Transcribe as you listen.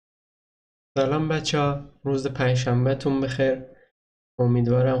سلام بچه ها، روز پنجشنبه تون بخیر.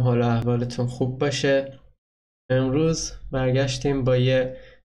 امیدوارم حال و احوالتون خوب باشه. امروز برگشتیم با یه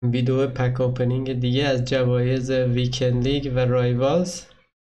ویدئو پک اوپنینگ دیگه از جوایز ویکند لیگ و رایوالز.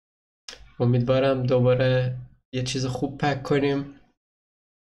 امیدوارم دوباره یه چیز خوب پک کنیم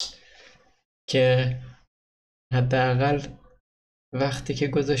که حداقل وقتی که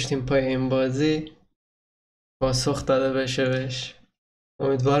گذاشتیم پای این بازی پاسخ داده بشه بهش.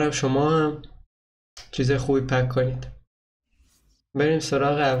 امیدوارم شما هم چیز خوبی پک کنید. بریم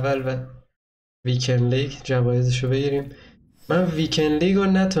سراغ اول و ویکند لیگ جوایزشو بگیریم. من ویکند لیگ رو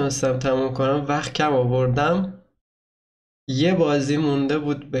نتونستم تموم کنم، وقت کم آوردم. یه بازی مونده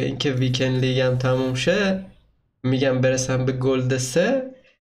بود به اینکه ویکند لیگم تموم شه، میگم برسم به گلد 3.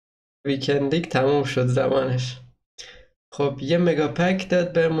 ویکند لیگ تموم شد زمانش. خب یه مگا پک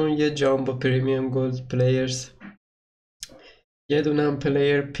داد بهمون، یه جامبو پریمیوم گلد پلیرز، یه دونم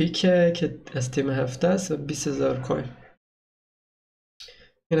پلیر پیکه که از تیم هفته است و 20,000 کوین.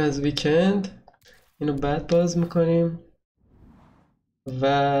 این از ویکند. اینو بعد باز میکنیم.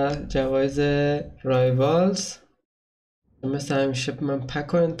 و جوایز رایوالز مثل همیشه من پک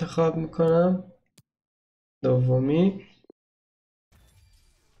رو انتخاب میکنم. دومی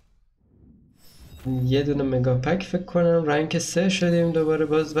یه دونه مگا پک فکر کنم، رنک 3 شدیم دوباره.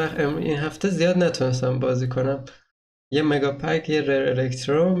 باز وقت این هفته زیاد نتونستم بازی کنم. یه مگا پک، یه ریر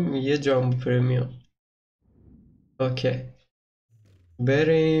الکتروم، یه جامبو پریمیوم. اوکی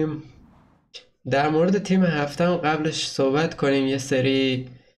بریم در مورد تیم هفته هم قبلش صحبت کنیم. یه سری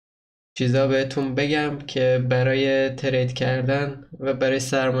چیزا بهتون بگم که برای ترید کردن و برای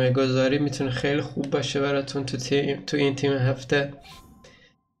سرمایه گذاری میتونه خیلی خوب باشه براتون تو این تیم هفته.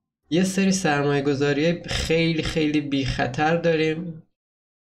 یه سری سرمایه گذاری خیلی خیلی بی خطر داریم.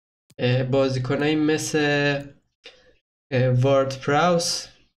 بازیکنایی مثل وارد پراوس،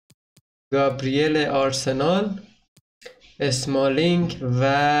 گابریل آرسنال، اسمالینگ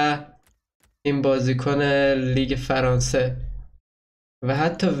و این بازیکن لیگ فرانسه و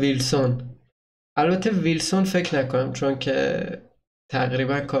حتی ویلسون. البته ویلسون فکر نکنم چون که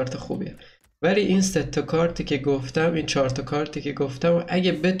تقریبا کارت خوبیه، ولی این 3 تا کارتی که گفتم، این 4 تا کارتی که گفتم،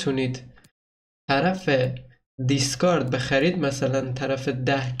 اگه بتونید طرف دیسکارد بخرید، مثلا طرف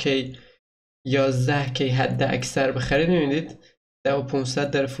 10k 11k حد اکثر بخرید، میبینید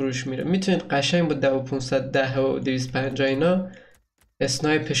 10500 در فروش میره. میتونید قشنگ با 10510 و 250 اینا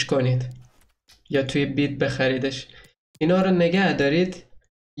اسنایپش کنید یا توی بیت بخریدش. اینا رو نگه دارید،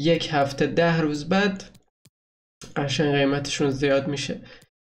 یک هفته 10 روز بعد قشنگ قیمتشون زیاد میشه.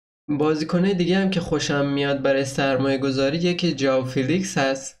 بازیکنه دیگه هم که خوشم میاد برای سرمایه گذاری، یکی جاو فیلیکس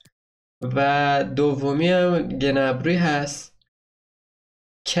هست و دومی هم گنبری هست.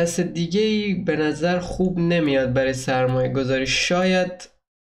 کس دیگه ای به نظر خوب نمیاد برای سرمایه گذاری. شاید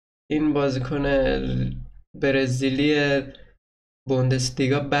این بازیکن برزیلی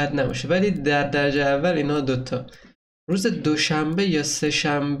بوندسلیگا بد نباشه، ولی در درجه اول اینا دوتا. روز دوشنبه یا سه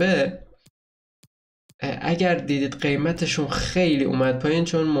شنبه اگر دیدید قیمتشون خیلی اومد پایین،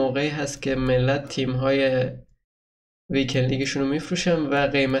 چون موقعی هست که ملت تیم‌های ویکند لیگشون رو میفروشن و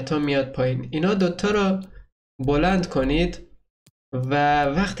قیمت ها میاد پایین. اینا دوتا رو بلند کنید و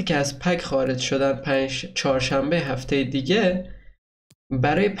وقتی که از پک خارج شدن چهارشنبه هفته دیگه،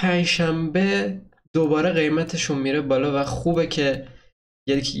 برای پنجشنبه دوباره قیمتشون میره بالا و خوبه که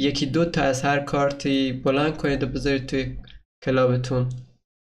یکی دو تا از هر کارتی بلند کنید و بذارید توی کلابتون.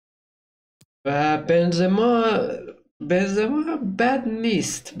 و بنزما بد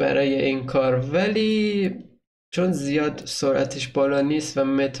نیست برای این کار، ولی چون زیاد سرعتش بالا نیست و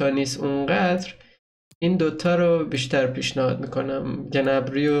متا نیست اونقدر، این دوتا رو بیشتر پیشنهاد میکنم،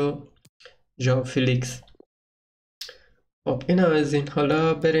 گنبری و ژائو فیلیکس. خب این هم از این.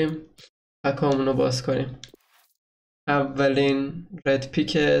 حالا بریم پکامون رو باز کنیم. اولین رد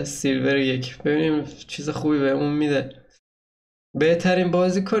پیک سیلور 1، ببینیم چیز خوبی بهمون میده. بهترین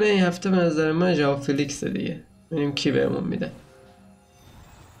بازیکن این هفته به نظر من ژائو فیلیکس دیگه. ببینیم کی بهمون میده.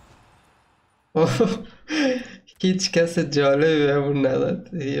 هیچ کس جالبی بهمون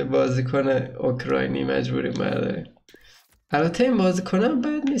نداد. یه بازیکن اوکراینی مجبوریم برداریم. البته این بازیکن هم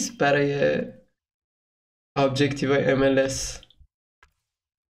بد نیست برای ابجکتیو MLS،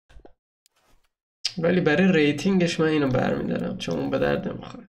 ولی برای ریتینگش من اینو برمیدارم چون اون به درد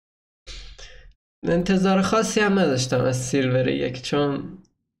نمیخوره. انتظار خاصی هم نداشتم از سیلور 1، چون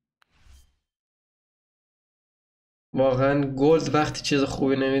واقعا گلد وقتی چیز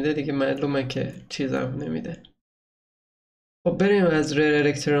خوبی نمیده دیگه معلومه که چیزم نمیده. خب بریم از ریر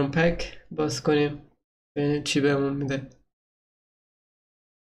الکترون پک باز کنیم ببینیم چی بهمون میده.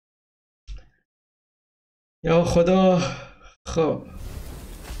 یا خدا. خب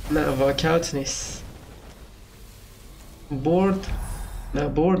نه واکاوت نیست. بورد، نه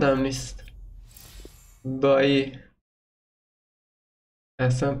بورد هم نیست. بایی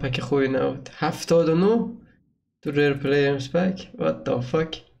اصلا پک خوبی نبود. 79 تو ریر پلیرز پک. what the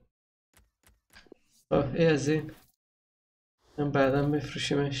fuck. ای از این من بعدا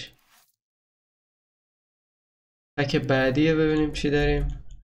بفروشیمش. پک بعدیه ببینیم چی داریم.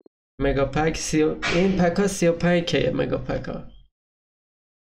 مگا پک این پک ها 35 که مگا پک ها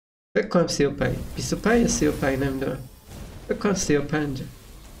فکر کنم 35 25 یا 35 نمیدونم. فکر کنم 35.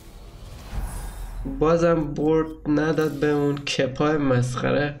 بازم بورد نداد به اون کپای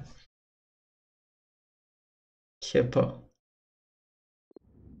مسخره. کپا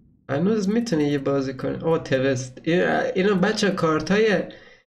هنوز میتونه یه بازی کنه. آه توست اینا بچه کارت های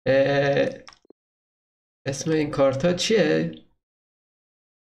اسم این کارت ها چیه؟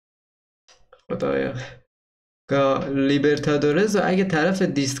 خدایا لیبرتادورز رو اگه طرف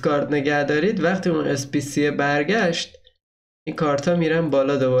دیسکارد نگه دارید وقتی اون اسپیسی برگشت این کارت ها میرن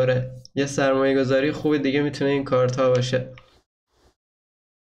بالا دوباره. یه سرمایه گذاری خوبی دیگه میتونه این کارت ها باشه.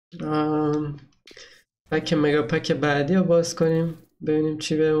 پک مگا پک بعدی رو باز کنیم ببینیم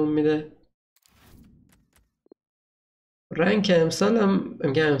چی بهمون میده. رنک امسال هم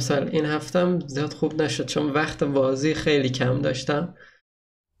میگم امسال این هفته هم زیاد خوب نشد چون وقت بازی خیلی کم داشتم.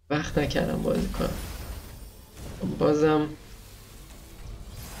 وقت نکردم بازی کنم. بازم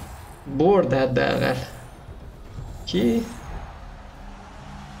برد حداقل. کی؟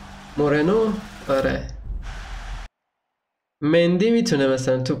 مورنو؟ آره مندی میتونه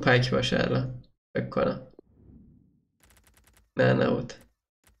مثلا تو پک باشه الان فکر کنم. نه نبود.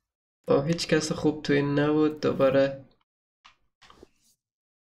 با هیچ کس خوب تو این نبود. دوباره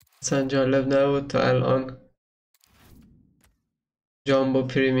مثلا جالب نبود تا الان. جامبو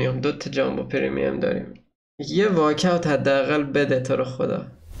پریمیوم، دوتا جامبو پریمیوم داریم. یه واکاوت حداقل بده تو رو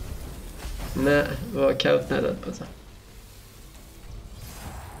خدا. نه واکاوت نداد بازم.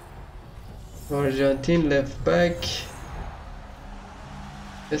 آرژانتین لفت بک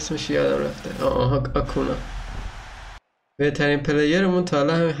اسمش یادم رفته. آکونا بهترین پلیرمون تا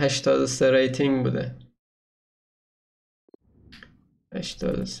الان همین 83 ریتینگ بوده.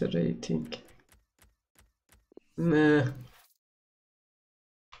 83 ریتینگ. نه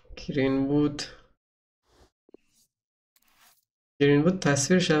گرین بود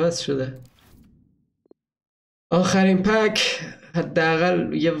تصویرش عوض شده. آخرین پک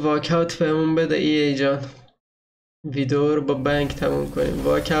حداقل یه واکاوت بهمون بده ای جان. ویدئو رو با بانک تموم کنیم.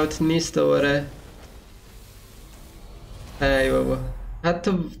 واکاوت نیست دوباره. ای بابا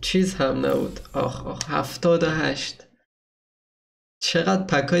حتی چیز هم نبود. آخ 78. چقدر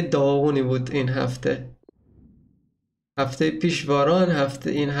پکای داغونی بود این هفته. هفته پیش واران،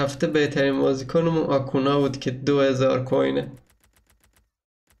 این هفته بهترین بازیکنمون آکونا بود که 2000 کوینه.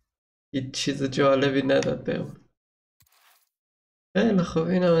 هیچ چیز جالبی نداد بهمون. خیلی خوب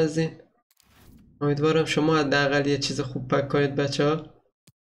اینم از این. امیدوارم شما حداقل یه چیز خوب پک کنید بچه ها.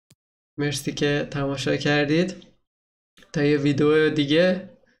 مرسی که تماشا کردید. تا یه ویدیو دیگه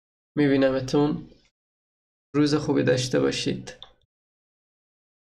میبینمتون. روز خوبی داشته باشید.